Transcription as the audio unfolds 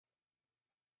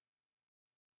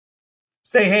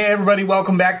Say hey everybody,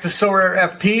 welcome back to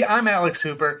SorareFP. I'm Alex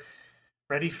Hooper,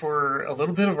 ready for a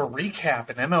little bit of a recap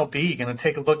in MLB. Going to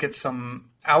take a look at some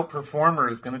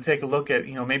outperformers, going to take a look at,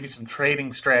 maybe some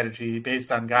trading strategy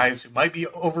based on guys who might be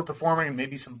overperforming and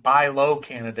maybe some buy low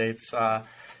candidates. We're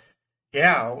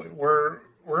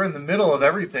in the middle of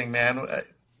everything, man.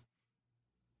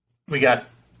 We got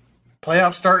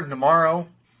playoffs starting tomorrow.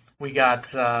 We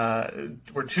got,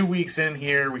 we're 2 weeks in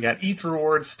here. We got ETH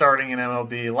rewards starting in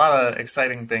MLB. A lot of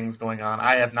exciting things going on.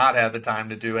 I have not had the time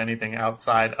to do anything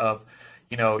outside of,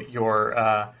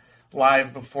 your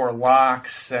live before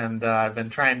locks. And I've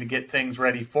been trying to get things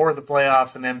ready for the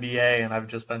playoffs and NBA. And I've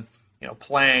just been,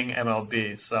 playing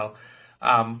MLB. So,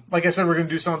 like I said, we're going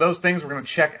to do some of those things. We're going to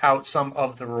check out some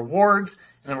of the rewards.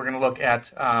 And then we're going to look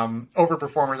at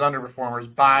overperformers,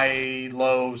 underperformers, buy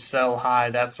low, sell high,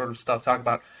 that sort of stuff. Talk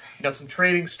about some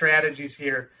trading strategies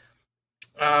here.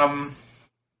 We'll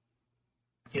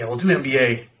do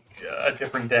NBA a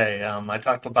different day. I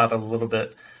talked about it a little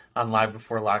bit on Live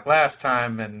Before Lock last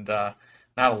time, and not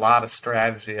a lot of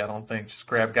strategy, I don't think. Just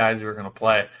grab guys who are going to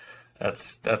play.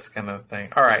 That's kind of the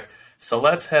thing. All right, so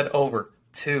let's head over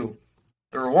to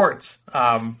the rewards.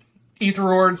 ETH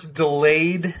rewards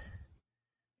delayed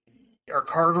our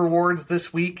card rewards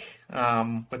this week,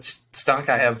 which stunk.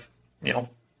 I have,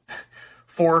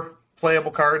 4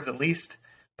 playable cards at least,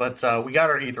 but we got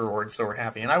our ETH rewards, so we're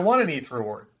happy. And I won an ETH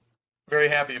reward. Very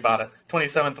happy about it.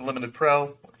 27th Unlimited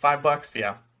Pro, $5.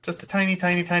 Yeah, just a tiny,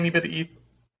 tiny, tiny bit of ETH,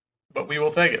 but we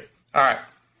will take it. All right,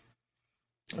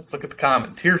 let's look at the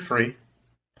comment. Tier 3.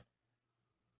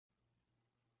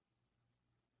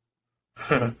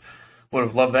 Would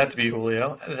have loved that to be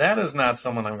Julio. That is not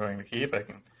someone I'm going to keep. I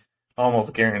can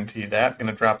almost guarantee that. I'm going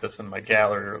to drop this in my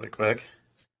gallery really quick.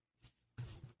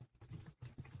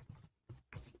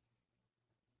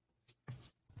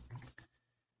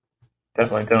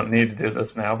 Definitely don't need to do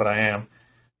this now, but I am.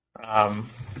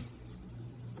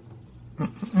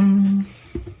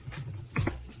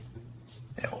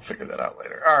 Yeah, we'll figure that out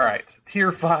later. All right.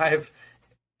 Tier 5,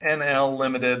 NL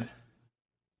Limited.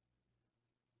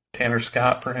 Tanner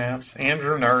Scott, perhaps.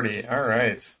 Andrew Nardi. All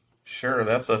right. Sure,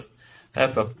 that's a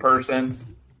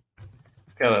person.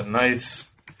 He's got a nice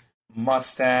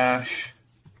mustache.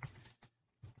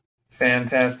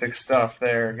 Fantastic stuff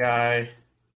there, guy.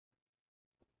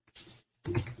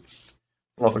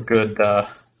 Love a good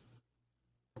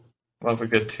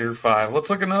tier 5. Let's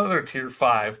look at another tier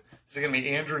 5. Is it going to be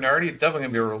Andrew Nardi? It's definitely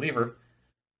going to be a reliever.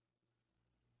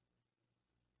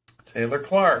 Taylor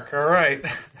Clark. All right.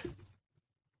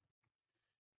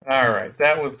 All right.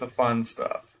 That was the fun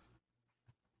stuff.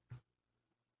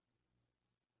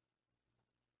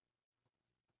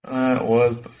 That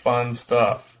was the fun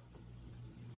stuff.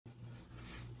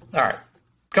 All right.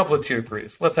 Couple of tier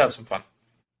 3s. Let's have some fun.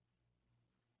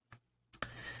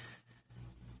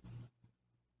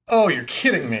 Oh, you're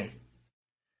kidding me.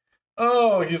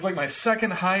 Oh, he's like my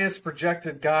second highest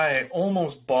projected guy. I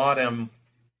almost bought him.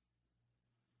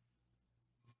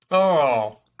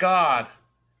 Oh, God.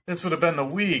 This would have been the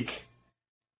week.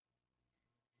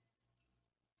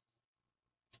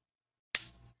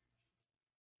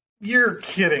 You're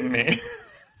kidding me.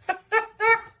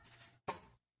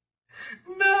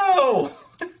 No!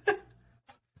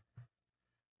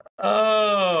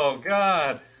 Oh,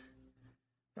 God.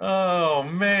 Oh,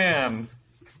 man.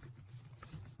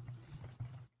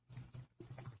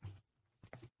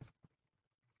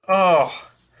 Oh.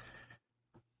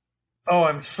 Oh,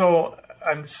 I'm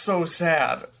so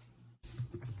sad.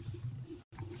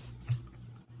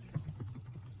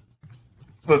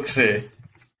 Let's see.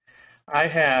 I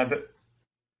had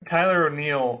Tyler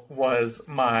O'Neill was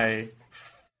my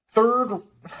third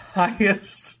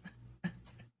highest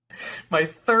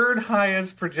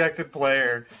projected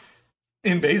player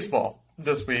in baseball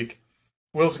this week.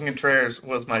 Wilson Contreras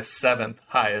was my 7th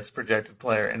highest projected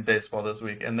player in baseball this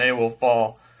week, and they will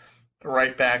fall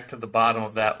right back to the bottom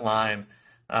of that line.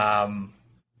 Now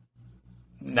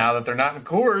that they're not in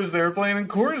Coors, they're playing in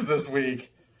Coors this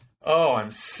week. Oh,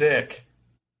 I'm sick.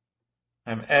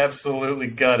 I'm absolutely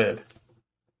gutted.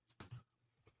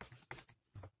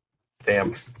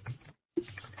 Damn.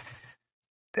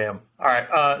 All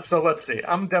right, so let's see.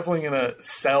 I'm definitely going to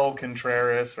sell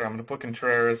Contreras, or I'm going to put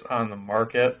Contreras on the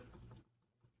market.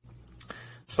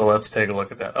 So let's take a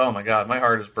look at that. Oh, my God, my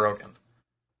heart is broken.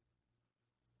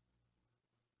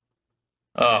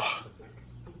 Oh.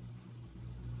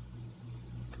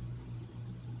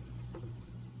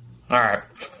 All right.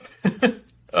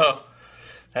 Oh,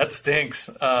 that stinks.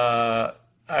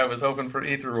 I was hoping for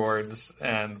ETH rewards,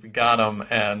 and we got them,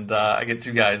 and I get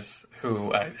 2 guys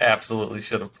who I absolutely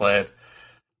should have played.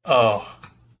 Oh,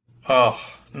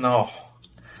 no.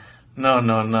 No,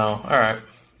 no, no. All right.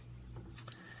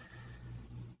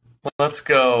 Let's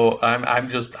go.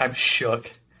 I'm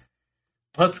shook.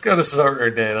 Let's go to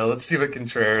Sorare data. Let's see what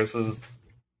Contreras is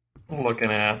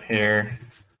looking at here.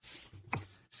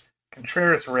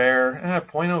 Contreras rare,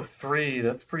 0.03.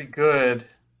 That's pretty good.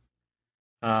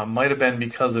 Might have been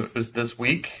because it was this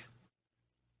week.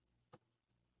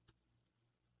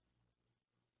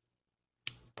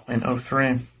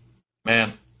 0.03.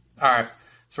 Man. All right.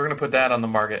 So we're going to put that on the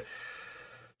market.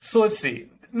 So let's see.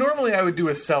 Normally I would do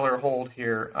a seller hold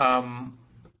here. And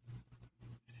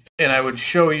I would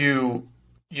show you,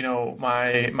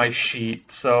 my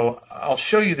sheet. So I'll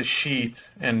show you the sheet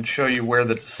and show you where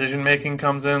the decision making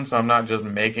comes in. So I'm not just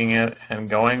making it and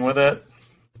going with it.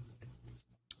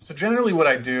 So generally what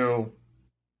I do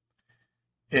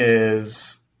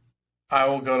is I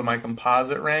will go to my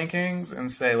composite rankings and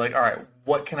say, like, all right,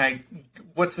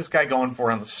 what's this guy going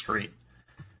for on the street?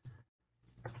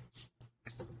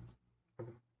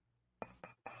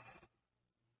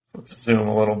 Let's zoom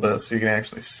a little bit so you can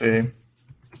actually see.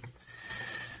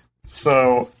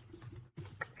 So,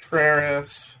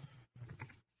 Contreras,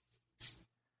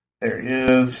 there he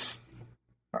is.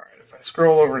 All right, if I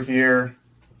scroll over here,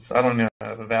 so I don't know if I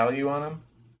have a value on him.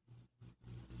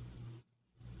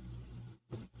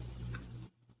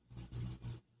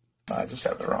 I just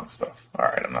have the wrong stuff. All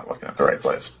right, I'm not looking at the right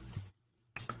place.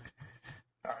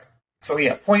 All right, so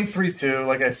yeah, 0.32,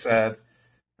 like I said.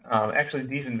 Actually,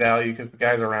 decent value because the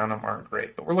guys around him aren't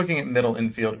great. But we're looking at middle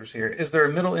infielders here. Is there a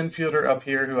middle infielder up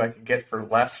here who I could get for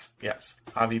less? Yes.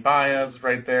 Javi Baez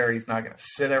right there. He's not going to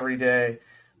sit every day.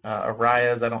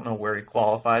 Arias, I don't know where he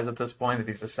qualifies at this point, if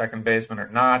he's a second baseman or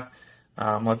not.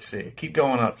 Let's see. Keep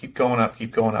going up, keep going up,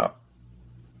 keep going up.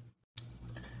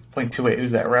 0.28.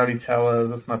 Who's that? Rowdy Tellez.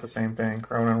 That's not the same thing.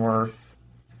 Cronenworth.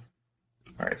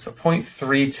 All right, so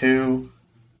 0.32.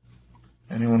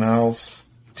 Anyone else?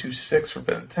 2.6 for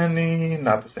Benintendi,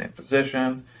 not the same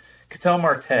position. Ketel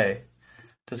Marte,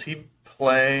 does he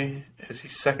play? Is he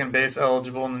second base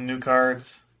eligible in the new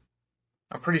cards?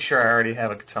 I'm pretty sure I already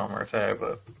have a Ketel Marte,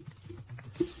 but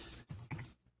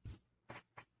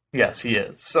yes, he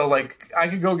is. So, like, I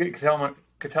could go get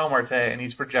Ketel Marte, and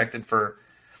he's projected for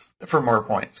more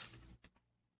points.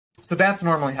 So that's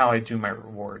normally how I do my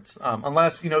rewards.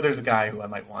 Unless, there's a guy who I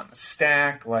might want to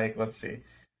stack, like, let's see.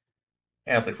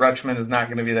 Adley Rutschman is not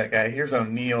going to be that guy. Here's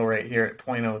O'Neill right here at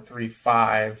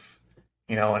 0.035,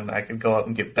 and I could go up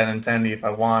and get Benintendi if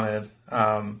I wanted.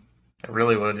 I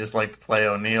really would have just liked to play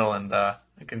O'Neill and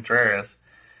Contreras.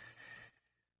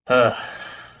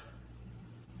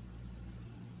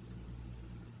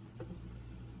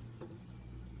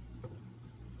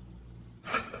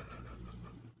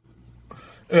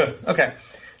 Okay,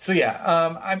 so yeah,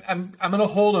 I'm gonna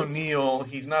hold O'Neill.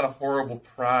 He's not a horrible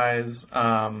prize.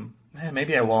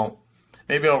 Maybe I won't.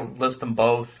 Maybe I'll list them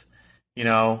both,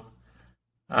 because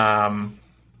I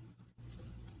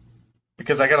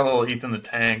got a little heat in the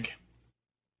tank.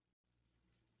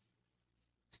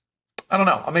 I don't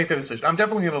know. I'll make the decision. I'm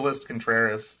definitely going to list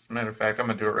Contreras. As a matter of fact, I'm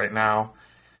going to do it right now.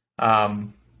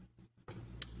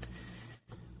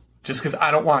 Just because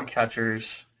I don't want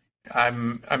catchers.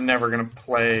 I'm never going to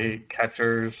play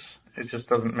catchers. It just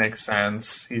doesn't make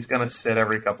sense. He's going to sit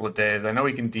every couple of days. I know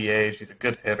he can DH. He's a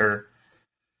good hitter.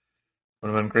 Would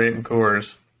have been great in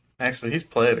Coors. Actually, he's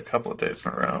played a couple of days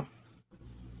in a row.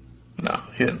 No,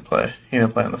 he didn't play. He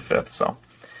didn't play on the 5th, so.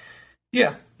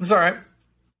 Yeah, it's all right.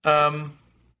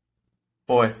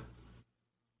 Boy.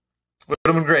 Would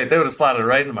have been great. They would have slotted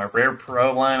right into my Rare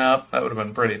Pro lineup. That would have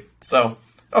been pretty. So,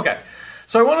 okay.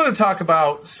 So I wanted to talk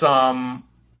about some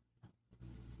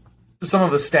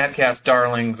of the Statcast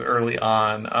darlings early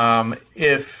on.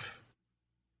 If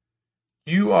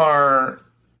you are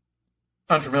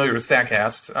unfamiliar with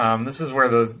Statcast, this is where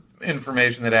the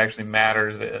information that actually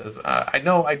matters is. I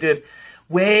know I did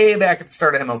way back at the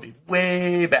start of MLB,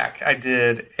 way back, I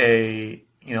did a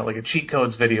cheat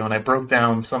codes video, and I broke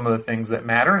down some of the things that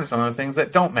matter and some of the things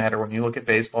that don't matter when you look at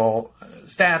baseball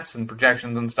stats and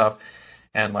projections and stuff.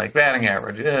 And like batting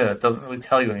average, it doesn't really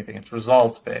tell you anything. It's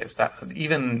results based.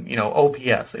 Even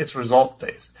OPS, it's result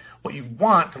based. What you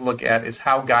want to look at is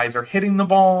how guys are hitting the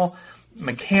ball.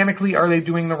 Mechanically, are they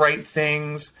doing the right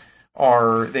things?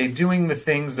 Are they doing the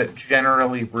things that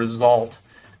generally result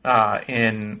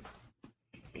in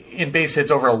base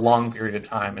hits over a long period of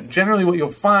time? And generally, what you'll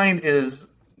find is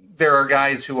there are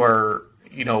guys who are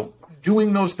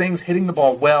doing those things, hitting the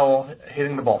ball well,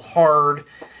 hitting the ball hard,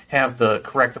 have the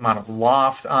correct amount of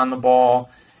loft on the ball,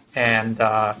 and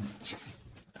I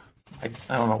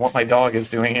don't know what my dog is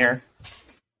doing here.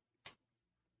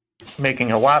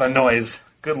 Making a lot of noise.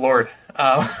 Good Lord.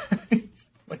 He's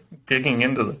like digging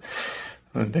into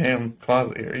the damn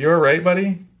closet here. You all right,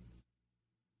 buddy?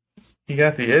 You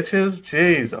got the itches?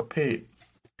 Jeez, oh, Pete.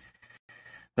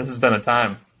 This has been a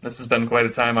time. This has been quite a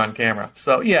time on camera.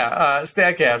 So, yeah,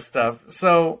 Statcast stuff.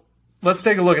 So, let's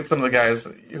take a look at some of the guys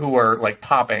who are, like,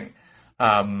 popping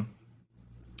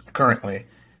currently.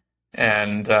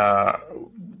 And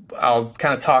I'll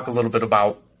kind of talk a little bit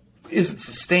about, is it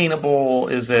sustainable?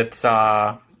 Is it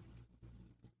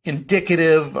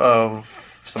indicative of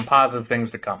some positive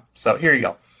things to come? So here you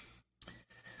go.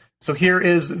 So here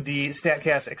is the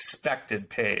Statcast expected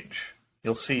page.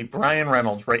 You'll see Bryan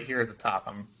Reynolds right here at the top.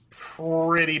 I'm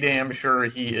pretty damn sure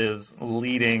he is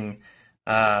leading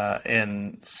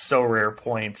in Sorare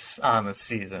points on the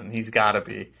season. He's got to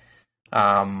be.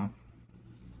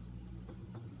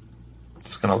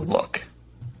 Just going to look.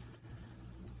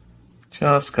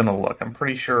 I'm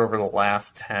pretty sure over the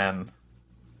last 10.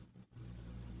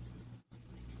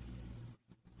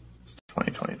 It's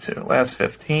 2022. Last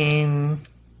 15.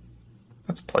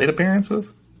 That's plate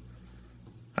appearances?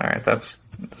 All right, this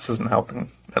isn't helping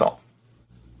at all.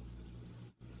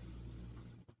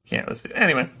 Can't really see.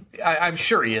 Anyway, I'm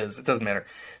sure he is. It doesn't matter.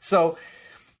 So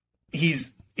he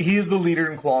is the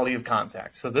leader in quality of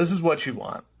contact. So this is what you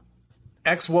want.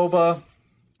 Ex-WOBA,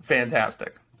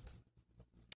 fantastic.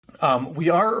 We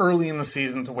are early in the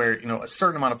season to where, a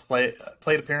certain amount of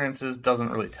plate appearances doesn't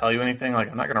really tell you anything.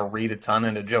 Like, I'm not going to read a ton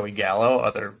into Joey Gallo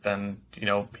other than,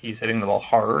 he's hitting the ball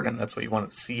hard, and that's what you want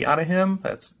to see out of him.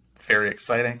 That's very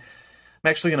exciting. I'm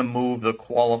actually going to move the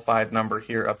qualified number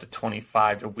here up to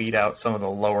 25 to weed out some of the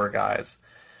lower guys.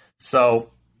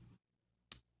 So,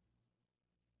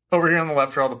 over here on the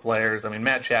left are all the players. I mean,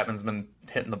 Matt Chapman's been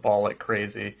hitting the ball like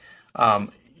crazy.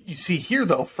 You see here,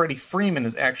 though, Freddie Freeman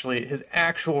is his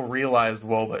actual realized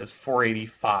WOBA is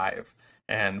 485,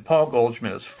 and Paul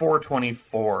Goldschmidt is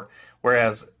 424,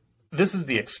 whereas this is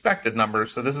the expected number,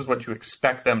 so this is what you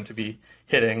expect them to be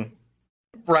hitting.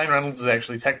 Bryan Reynolds is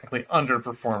actually technically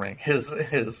underperforming his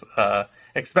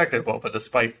expected WOBA,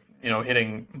 despite,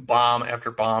 hitting bomb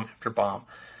after bomb after bomb.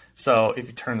 So if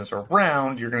you turn this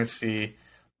around, you're going to see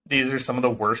these are some of the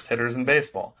worst hitters in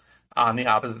baseball. On the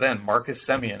opposite end, Marcus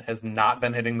Semien has not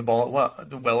been hitting the ball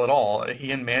well at all.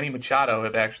 He and Manny Machado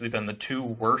have actually been the two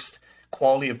worst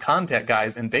quality of contact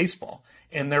guys in baseball.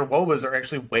 And their WOBAs are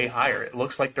actually way higher. It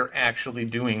looks like they're actually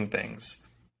doing things.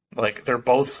 Like, they're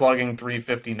both slugging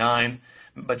 359.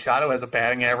 Machado has a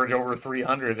batting average over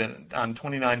 300 and on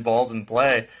 29 balls in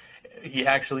play. He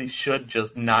actually should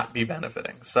just not be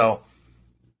benefiting. So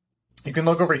you can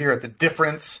look over here at the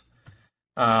difference.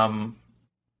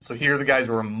 So here are the guys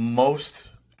who are most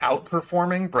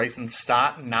outperforming. Bryson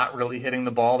Stott, not really hitting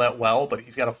the ball that well, but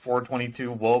he's got a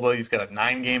 422 WOBA. He's got a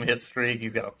 9-game hit streak.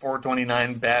 He's got a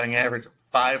 429 batting average,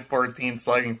 514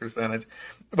 slugging percentage,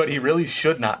 but he really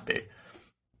should not be.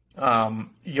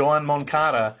 Yoan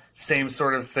Moncada, same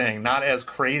sort of thing. Not as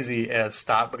crazy as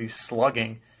Stott, but he's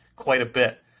slugging quite a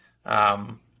bit.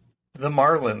 The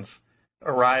Marlins,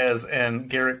 Arias and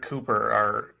Garrett Cooper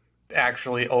are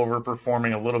actually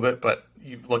overperforming a little bit, but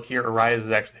you look here, Arias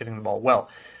is actually hitting the ball well.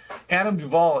 Adam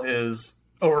Duvall is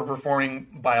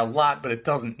overperforming by a lot, but it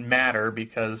doesn't matter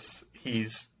because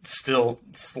he's still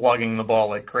slugging the ball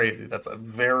like crazy. That's a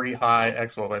very high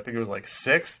xWOBA. I think it was like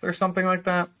 6th or something like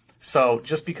that. So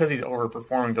just because he's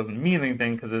overperforming doesn't mean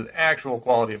anything because his actual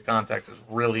quality of contact is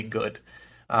really good.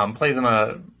 Plays in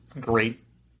a great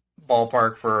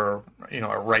ballpark for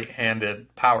a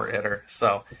right-handed power hitter.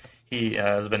 So he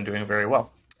has been doing very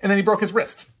well. And then he broke his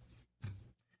wrist.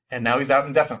 And now he's out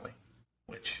indefinitely,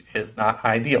 which is not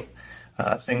ideal.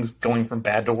 Things going from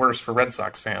bad to worse for Red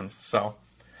Sox fans. So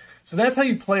that's how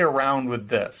you play around with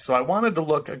this. So I wanted to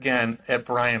look again at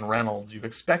Bryan Reynolds. You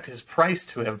expect his price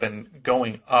to have been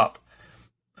going up.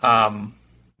 Let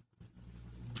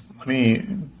me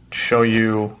show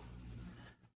you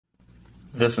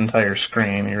this entire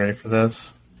screen. You ready for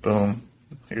this? Boom.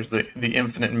 Here's the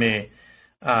infinite me.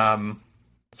 So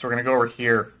we're going to go over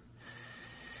here.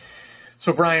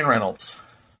 So Bryan Reynolds.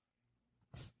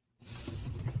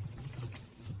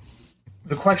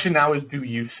 The question now is, do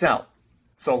you sell?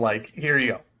 So, like, here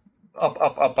you go. Up,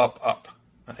 up, up, up, up.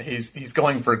 He's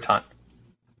going for a ton.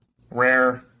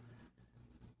 Rare.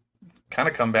 Kind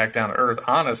of come back down to earth.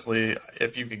 Honestly,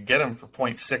 if you could get him for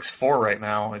 0.64 right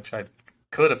now, which I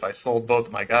could if I sold both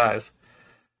of my guys.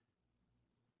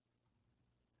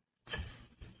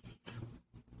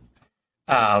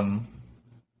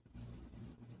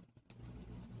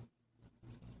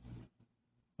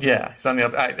 Yeah, he's on the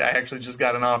up. I actually just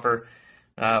got an offer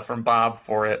from Bob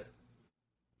for it.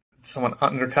 Someone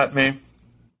undercut me.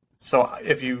 So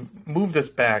if you move this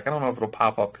back, I don't know if it'll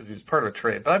pop up because he was part of a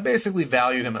trade, but I basically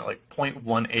valued him at like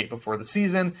 0.18 before the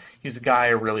season. He's a guy I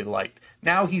really liked.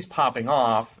 Now he's popping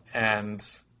off, and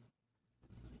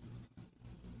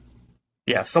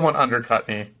yeah, someone undercut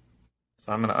me,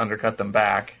 so I'm going to undercut them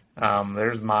back.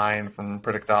 There's mine from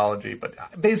Predictology, but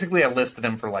basically I listed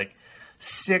him for like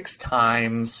 6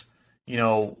 times,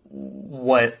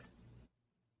 what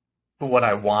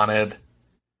I wanted,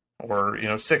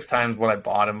 or 6 times what I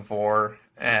bought him for,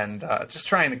 and just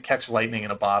trying to catch lightning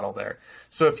in a bottle there.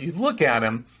 So if you look at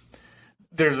him,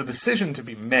 there's a decision to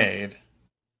be made.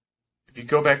 If you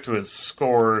go back to his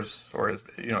scores or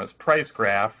his price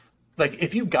graph, like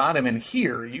if you got him in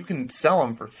here, you can sell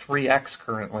him for 3x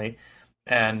currently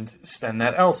and spend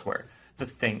that elsewhere. The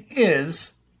thing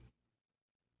is,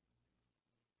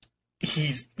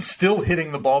 he's still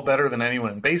hitting the ball better than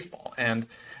anyone in baseball, and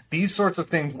these sorts of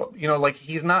things, like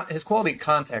his quality of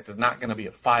contact is not going to be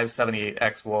a 578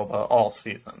 xWOBA all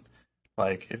season.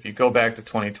 Like if you go back to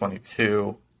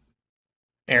 2022,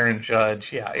 Aaron Judge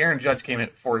came in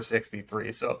at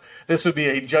 463. So this would be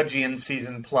a Judgian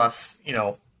season plus,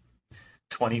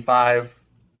 25,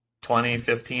 20,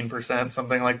 15%,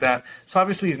 something like that. So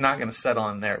obviously he's not going to settle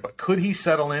in there, but could he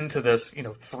settle into this,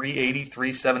 380,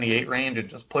 378 range and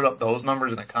just put up those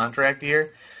numbers in a contract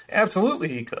year? Absolutely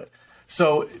he could.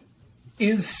 So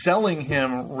is selling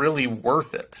him really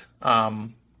worth it? I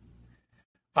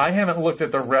haven't looked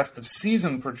at the rest of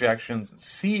season projections and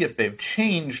see if they've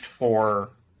changed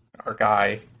for our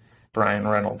guy, Bryan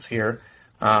Reynolds here.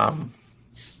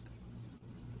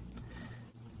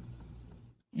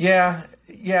 Yeah,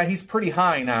 he's pretty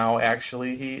high now,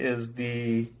 actually. He is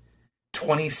the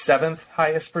 27th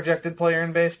highest projected player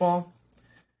in baseball.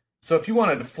 So if you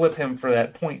wanted to flip him for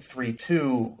that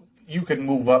 0.32, you could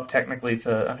move up technically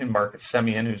to Marcus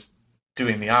Semien, who's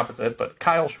doing the opposite, but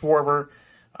Kyle Schwarber,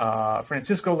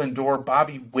 Francisco Lindor,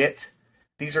 Bobby Witt,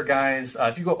 these are guys,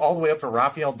 if you go all the way up to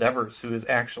Rafael Devers, who is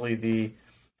actually the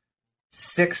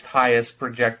 6th highest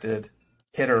projected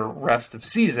hitter rest of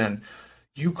season,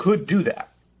 you could do that.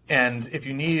 And if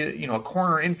you need, a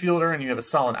corner infielder and you have a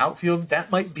solid outfield,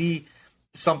 that might be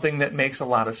something that makes a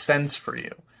lot of sense for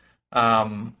you.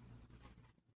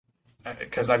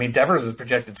 Because, Devers is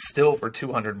projected still for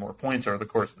 200 more points over the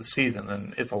course of the season.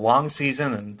 And it's a long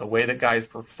season, and the way that guys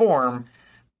perform,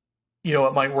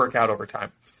 it might work out over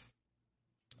time.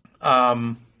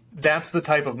 That's the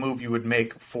type of move you would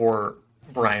make for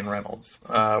Bryan Reynolds.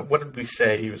 What did we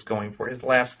say he was going for? His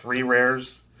last 3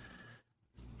 rares?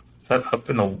 Is that up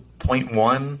in the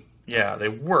 0.1? Yeah, they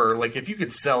were. Like, if you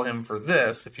could sell him for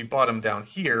this, if you bought him down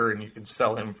here and you could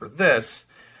sell him for this,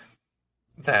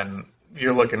 then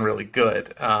you're looking really good.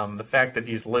 The fact that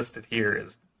he's listed here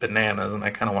is bananas, and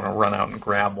I kind of want to run out and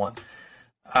grab one.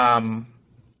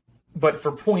 But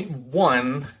for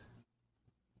 0.1,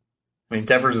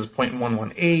 Devers is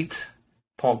 0.118,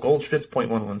 Paul Goldschmidt's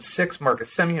 0.116,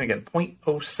 Marcus Semien, again,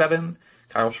 0.07,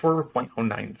 Kyle Schwarber,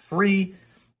 0.093,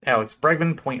 Alex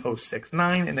Bregman,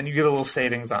 0.069, and then you get a little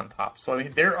savings on top. So,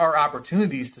 there are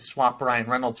opportunities to swap Bryan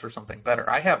Reynolds for something better.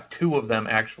 I have 2 of them,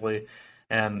 actually,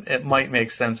 and it might make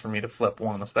sense for me to flip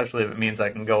one, especially if it means I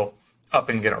can go up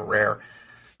and get a rare.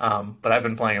 But I've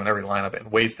been playing him in every lineup,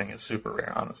 and wasting is super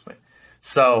rare, honestly.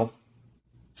 So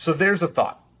there's a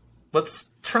thought. Let's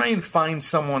try and find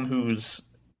someone who's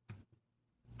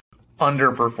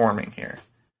underperforming here.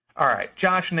 All right,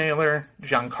 Josh Naylor,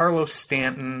 Giancarlo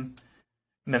Stanton,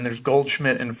 and then there's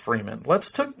Goldschmidt and Freeman.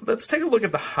 Let's take a look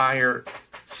at the higher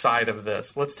side of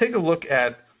this. Let's take a look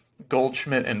at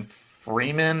Goldschmidt and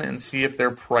Freeman and see if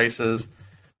their prices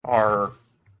are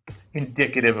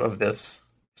indicative of this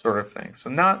sort of thing. So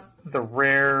not the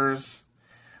rares.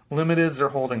 Limiteds are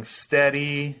holding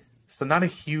steady. So not a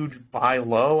huge buy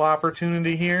low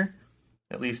opportunity here,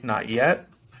 at least not yet.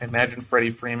 I imagine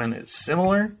Freddie Freeman is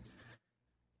similar.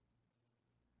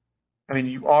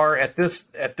 You are at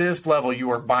this level,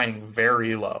 you are buying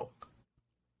very low.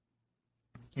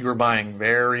 You are buying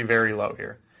very, very low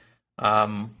here.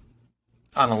 On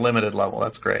a limited level,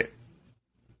 that's great.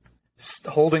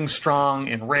 Holding strong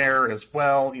in rare as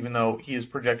well, even though he is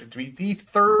projected to be the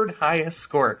third highest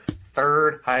scorer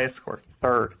in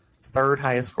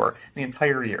the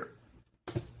entire year.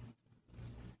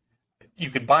 You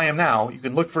can buy him now. You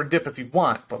can look for a dip if you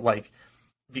want, but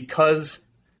because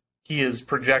he is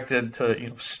projected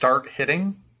to start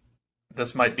hitting,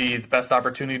 this might be the best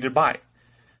opportunity to buy.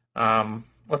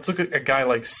 Let's look at a guy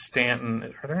like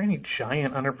Stanton. Are there any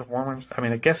giant underperformers?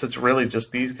 I guess it's really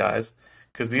just these guys,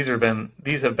 because these have been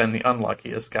the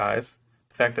unluckiest guys.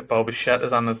 The fact that Bo Bichette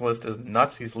is on this list is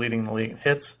nuts. He's leading the league in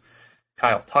hits.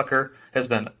 Kyle Tucker has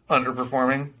been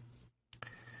underperforming.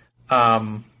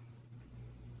 Okay,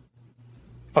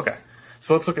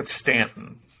 so let's look at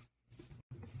Stanton.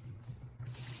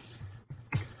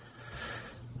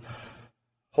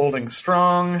 Holding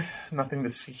strong, nothing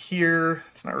to see here.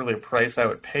 It's not really a price I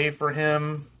would pay for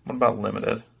him. What about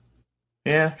limited?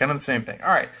 Yeah, kind of the same thing.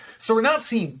 All right, so we're not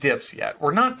seeing dips yet.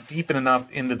 We're not deep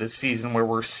enough into the season where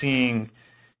we're seeing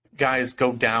guys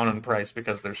go down in price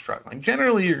because they're struggling.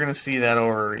 Generally, you're going to see that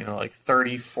over, like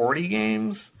 30, 40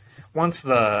 games. Once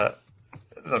the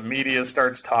media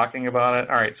starts talking about it.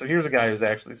 All right, so here's a guy who's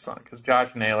actually sunk, because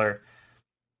Josh Naylor,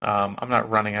 I'm not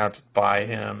running out to buy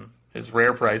him. His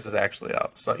rare price is actually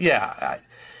up. So, yeah,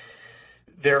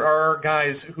 there are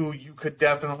guys who you could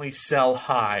definitely sell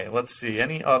high. Let's see,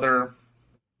 any other...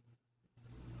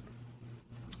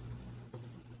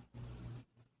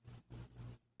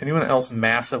 Anyone else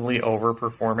massively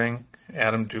overperforming?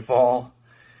 Adam Duvall.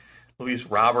 Luis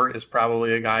Robert is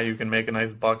probably a guy you can make a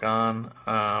nice buck on.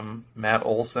 Matt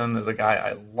Olson is a guy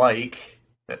I like.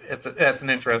 That's an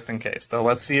interesting case, though.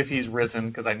 Let's see if he's risen,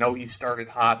 because I know he started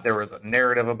hot. There was a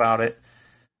narrative about it.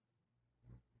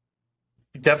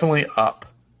 Definitely up.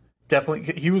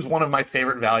 Definitely, he was one of my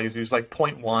favorite values. He was like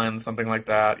 0.1, something like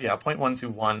that. Yeah,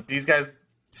 0.121. These guys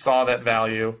saw that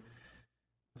value.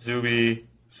 Zuby,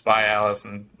 Spy Alice,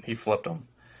 and he flipped them.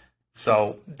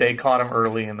 So they caught him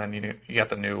early, and then you got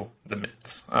the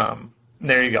mids.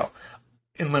 There you go.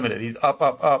 In limited, he's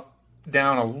up,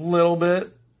 down a little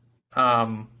bit.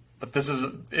 But this is,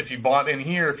 if you bought in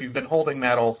here, if you've been holding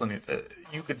Matt Olson,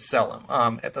 you could sell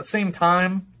him. At the same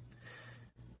time,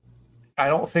 I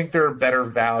don't think there are better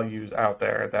values out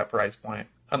there at that price point,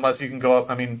 unless you can go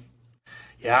up.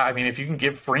 If you can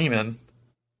get Freeman.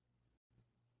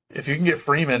 If you can get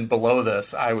Freeman below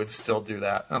this, I would still do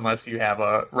that, unless you have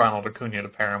a Ronald Acuna to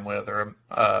pair him with, or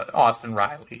Austin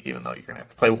Riley, even though you're going to have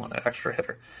to play one extra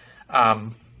hitter.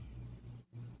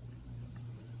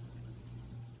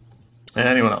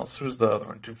 Anyone else? Who's the other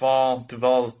one? Duvall.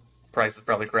 Duvall's price is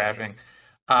probably crashing.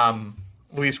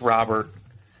 Luis Robert,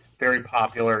 very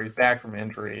popular. He's back from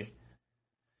injury.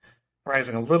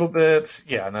 Rising a little bit.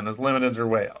 Yeah, and then his limiteds are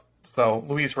way up. So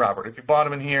Luis Robert, if you bought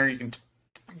him in here, you can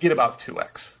get about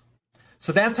 2x.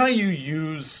 So that's how you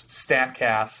use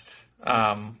Statcast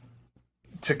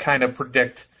to kind of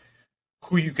predict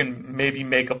who you can maybe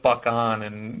make a buck on,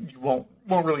 and you won't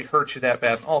really hurt you that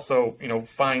bad. Also,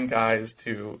 find guys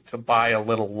to buy a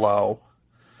little low.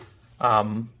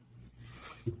 So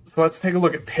let's take a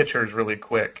look at pitchers really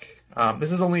quick.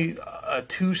 This is only a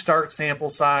 2-start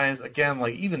sample size. Again,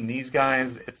 like even these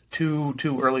guys, it's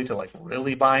too early to like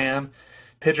really buy in.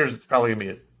 Pitchers, it's probably gonna be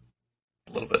a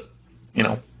little bit,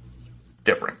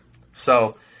 different.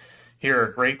 So here are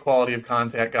great quality of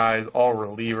contact guys, all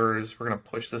relievers. We're gonna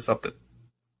push this up to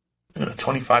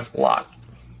 25's a lot,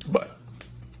 but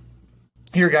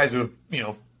here are guys who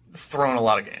have thrown a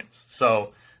lot of games.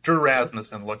 So Drew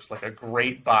Rasmussen looks like a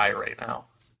great buy right now.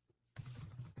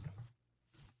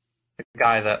 A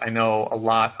guy that I know a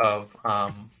lot of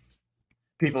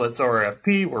people at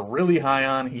SorareFP were really high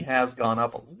on. He has gone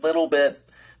up a little bit,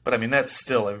 but that's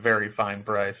still a very fine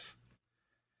price.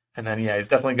 And then, he's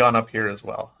definitely gone up here as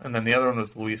well. And then the other one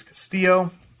was Luis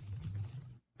Castillo.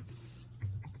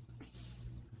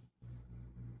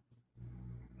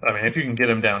 If you can get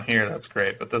him down here, that's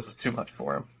great, but this is too much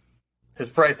for him. His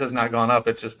price has not gone up,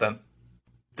 it's just that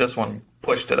this one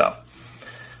pushed it up.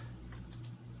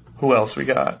 Who else we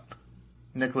got?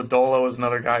 Nick Lodolo is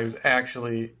another guy who's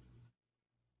actually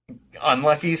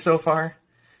unlucky so far.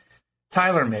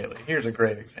 Tyler Mahle, here's a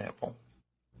great example.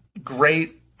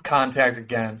 Great contact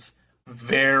against,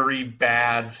 very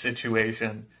bad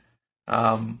situation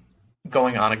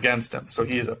going on against him. So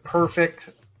he is a perfect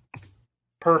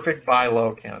buy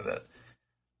low candidate.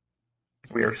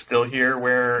 We are still here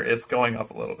where it's going up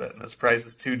a little bit, and this price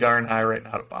is too darn high right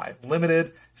now to buy.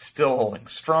 Limited, still holding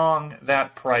strong.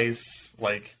 That price,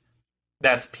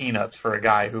 that's peanuts for a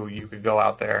guy who you could go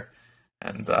out there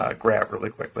and grab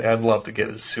really quickly. I'd love to get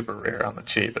his super rare on the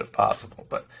cheap if possible.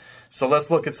 But so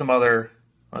let's look at some other.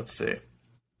 Let's see.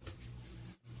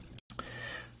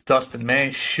 Dustin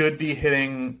May should be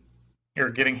hitting or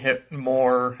getting hit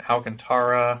more.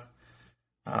 Alcantara,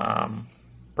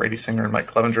 Brady Singer, and Mike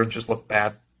Clevenger just look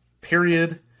bad.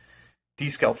 Period.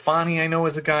 DeScalfani, I know,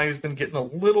 is a guy who's been getting a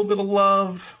little bit of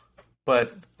love.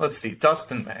 But let's see.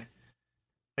 Dustin May.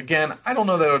 Again, I don't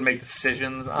know that I would make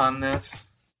decisions on this.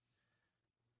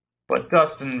 But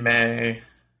Dustin May,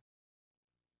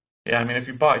 if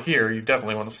you bought here, you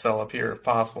definitely want to sell up here if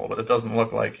possible. But it doesn't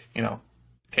look like,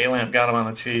 K-Lamp got him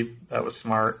on the cheap. That was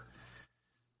smart.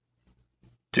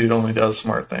 Dude only does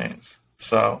smart things.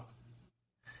 So,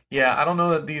 I don't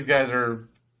know that these guys are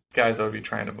guys I would be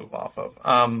trying to move off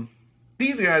of.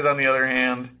 These guys, on the other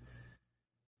hand,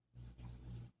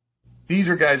 these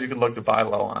are guys you could look to buy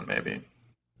low on, maybe.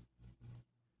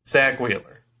 Zach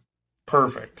Wheeler.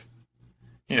 Perfect.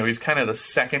 You know, he's kind of the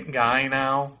second guy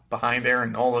now behind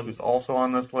Aaron Nola, who's also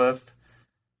on this list.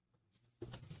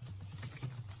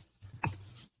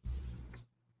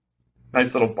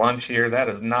 Nice little bunch here. That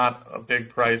is not a big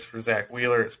price for Zach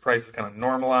Wheeler. His price is kind of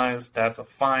normalized. That's a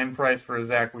fine price for a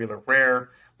Zach Wheeler rare.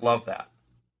 Love that.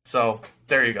 So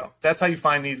there you go. That's how you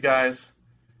find these guys.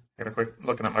 I got a quick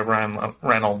looking at my Brian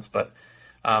Reynolds, but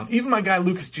even my guy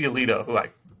Lucas Giolito, who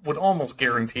I would almost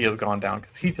guarantee has gone down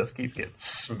because he just keeps getting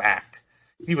smacked.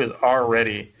 He was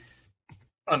already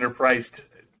underpriced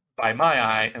by my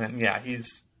eye, and then, yeah,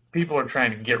 people are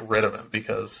trying to get rid of him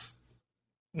because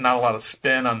not a lot of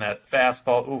spin on that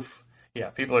fastball. Oof. Yeah,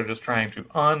 people are just trying to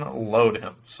unload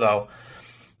him. So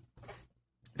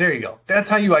there you go. That's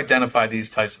how you identify these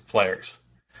types of players.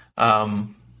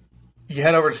 You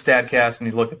head over to Statcast and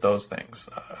you look at those things.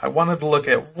 I wanted to look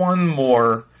at one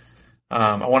more.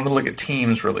 I wanted to look at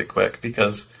teams really quick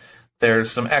because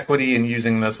there's some equity in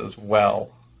using this as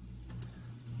well.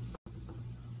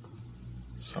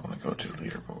 So I'm going to go to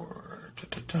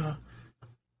leaderboard.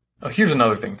 Oh, here's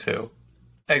another thing too.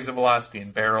 Exit velocity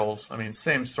and barrels. I mean,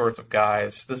 same sorts of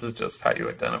guys. This is just how you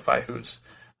identify who's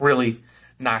really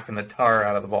knocking the tar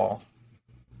out of the ball.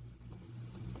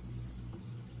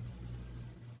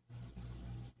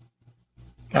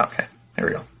 Okay, here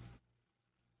we go.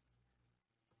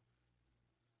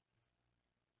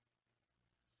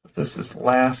 This is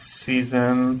last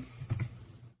season.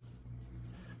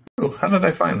 Ooh, how did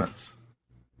I find this?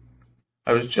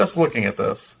 I was just looking at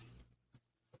this.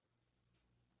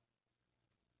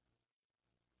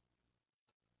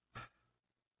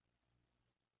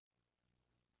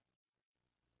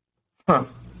 Huh.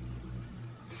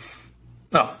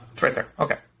 No, it's right there.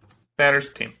 Okay.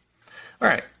 Batters team. All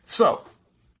right, so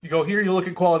you go here, you look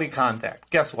at quality contact.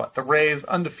 Guess what? The Rays,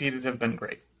 undefeated, have been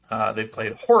great. They've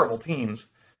played horrible teams,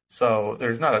 so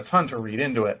there's not a ton to read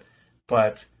into it.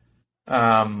 But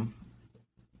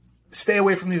stay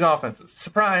away from these offenses.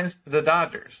 Surprise, the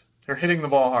Dodgers. They're hitting the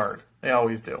ball hard. They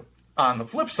always do. On the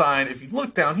flip side, if you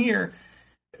look down here,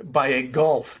 by a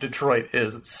gulf, Detroit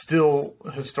is still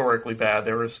historically bad.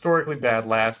 They were historically bad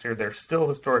last year. They're still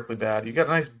historically bad. You got a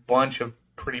nice bunch of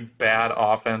pretty bad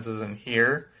offenses in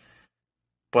here.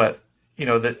 But, you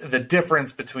know, the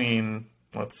difference between,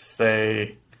 let's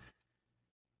say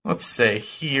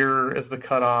here is the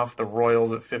cutoff, the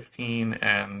Royals at 15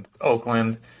 and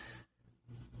Oakland,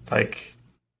 like,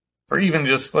 or even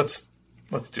just let's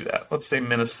do that. Let's say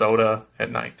Minnesota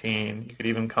at 19. You could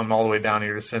even come all the way down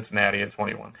here to Cincinnati at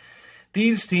 21.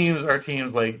 These teams are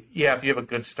teams like, yeah, if you have a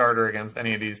good starter against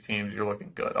any of these teams, you're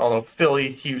looking good. Although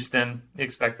Philly, Houston, you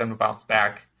expect them to bounce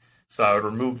back. So I would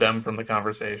remove them from the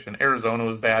conversation. Arizona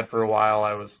was bad for a while.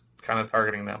 I was kind of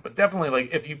targeting them. But definitely,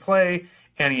 like, if you play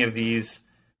any of these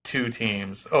two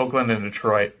teams, Oakland and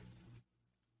Detroit,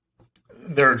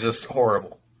 they're just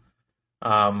horrible.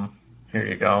 Here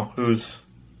you go.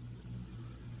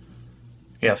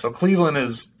 So Cleveland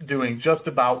is doing just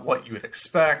about what you would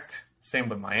expect. Same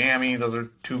with Miami. Those are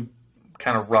two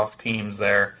kind of rough teams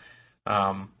there.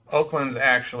 Oakland's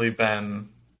actually been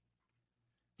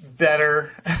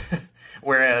better,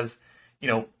 whereas, you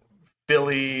know,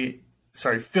 Philly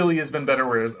has been better,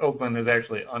 whereas Oakland has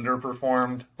actually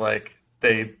underperformed. Like,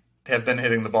 they have been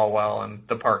hitting the ball well, and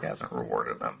the park hasn't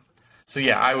rewarded them. So,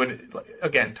 yeah, I would,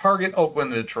 again, target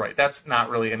Oakland and Detroit. That's not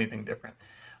really anything different.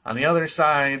 On the other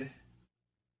side,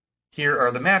 here are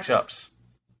the matchups.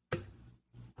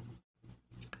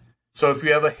 So if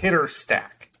you have a hitter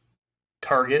stack,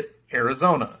 target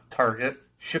Arizona, target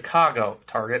Chicago,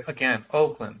 target, again,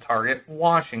 Oakland, target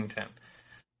Washington.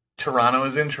 Toronto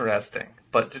is interesting,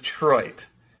 but Detroit,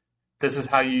 this is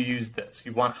how you use this.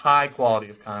 You want high quality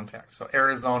of contact. So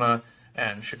Arizona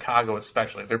and Chicago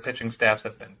especially, their pitching staffs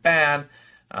have been bad.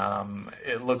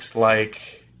 It looks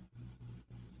like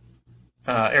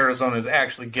Arizona is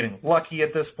actually getting lucky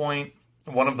at this point.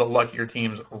 One of the luckier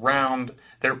teams around.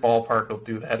 Their ballpark will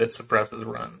do that. It suppresses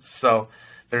runs. So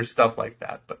there's stuff like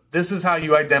that. But this is how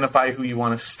you identify who you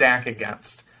want to stack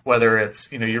against, whether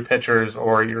it's, you know, your pitchers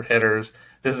or your hitters.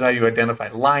 This is how you identify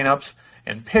lineups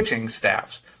and pitching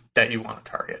staffs that you want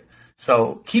to target.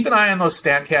 So keep an eye on those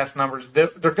Statcast numbers. They're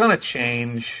going to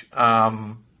change.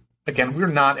 Again, we're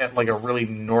not at like a really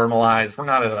normalized. We're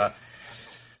not at a,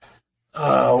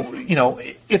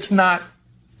 it's not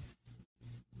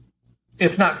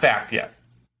fact yet.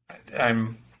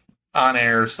 I'm on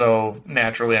air, so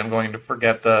naturally I'm going to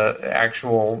forget the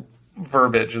actual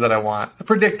verbiage that I want.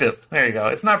 Predictive. There you go.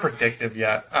 It's not predictive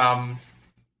yet.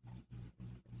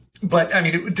 But, I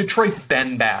mean, Detroit's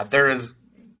been bad. There is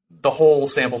the whole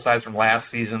sample size from last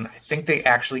season. I think they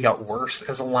actually got worse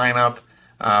as a lineup.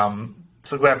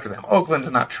 So go after them.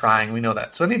 Oakland's not trying. We know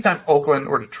that. So anytime Oakland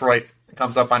or Detroit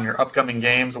comes up on your upcoming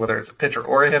games, whether it's a pitcher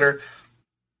or a hitter,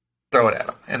 throw it at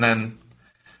them. And then,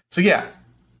 so yeah,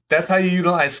 that's how you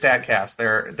utilize Statcast.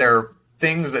 There are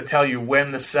things that tell you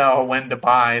when to sell, when to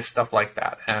buy, stuff like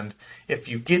that. And if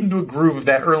you get into a groove of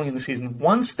that early in the season,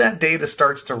 once that data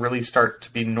starts to really start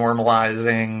to be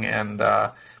normalizing and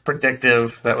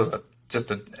predictive, that was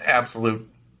just an absolute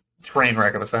train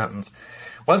wreck of a sentence.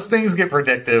 Once things get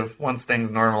predictive, once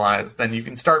things normalize, then you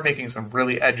can start making some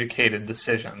really educated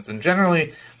decisions. And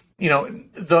generally,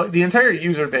 the entire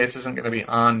user base isn't going to be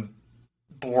on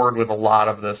board with a lot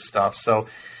of this stuff. So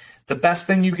the best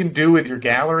thing you can do with your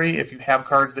gallery, if you have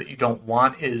cards that you don't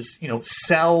want, is,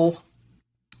 sell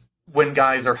when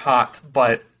guys are hot,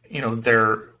 but,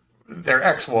 their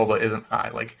ex-WOBA isn't high.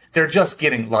 Like, they're just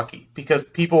getting lucky because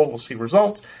people will see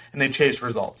results and they chase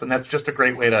results. And that's just a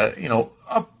great way to,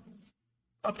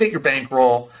 update your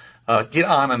bankroll, get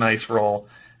on a nice roll,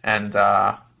 and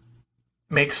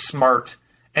make smart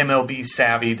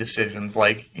MLB-savvy decisions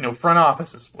like, front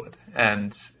offices would.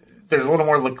 And there's a little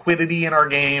more liquidity in our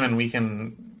game, and we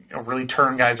can really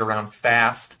turn guys around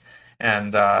fast.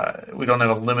 And we don't have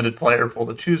a limited player pool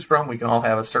to choose from. We can all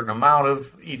have a certain amount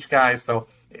of each guy. So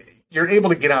you're able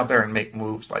to get out there and make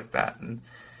moves like that. And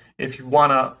if you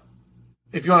want to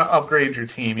upgrade your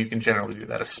team, you can generally do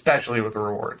that, especially with the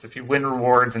rewards. If you win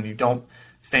rewards and you don't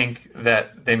think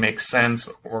that they make sense,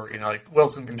 or, like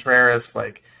Wilson Contreras,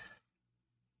 like,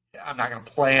 I'm not going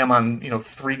to play him on,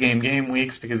 3-game game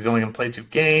weeks because he's only going to play 2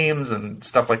 games and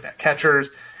stuff like that. Catchers,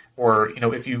 or,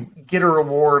 if you get a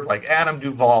reward like Adam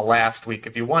Duvall last week,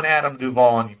 if you won Adam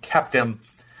Duvall and you kept him,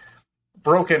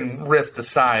 broken wrist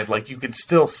aside, like, you could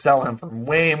still sell him for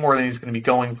way more than he's going to be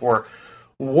going for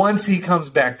once he comes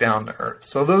back down to earth.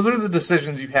 So those are the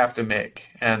decisions you have to make.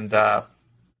 And,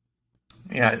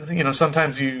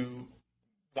 sometimes you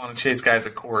want to chase guys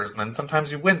at cores, and then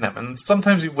sometimes you win them. And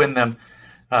sometimes you win them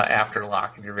after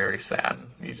lock, and you're very sad.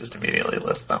 You just immediately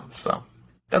list them. So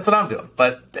that's what I'm doing.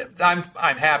 But I'm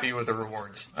happy with the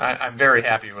rewards. I'm very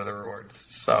happy with the rewards.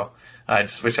 So I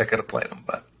just wish I could have played them.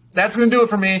 But that's going to do it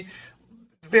for me.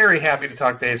 Very happy to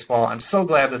talk baseball. I'm so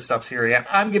glad this stuff's here yet.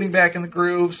 I'm getting back in the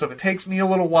groove, so if it takes me a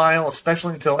little while,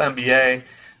 especially until NBA,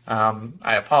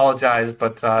 I apologize,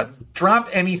 but drop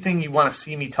anything you want to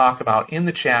see me talk about in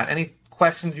the chat, any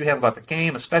questions you have about the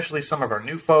game, especially some of our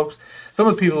new folks, some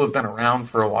of the people who have been around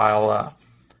for a while.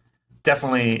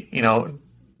 Definitely,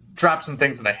 drop some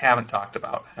things that I haven't talked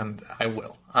about, and I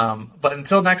will. But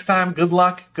until next time, good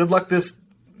luck. Good luck this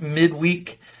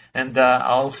midweek. And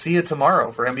I'll see you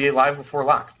tomorrow for NBA Live Before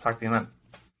Lock. Talk to you then.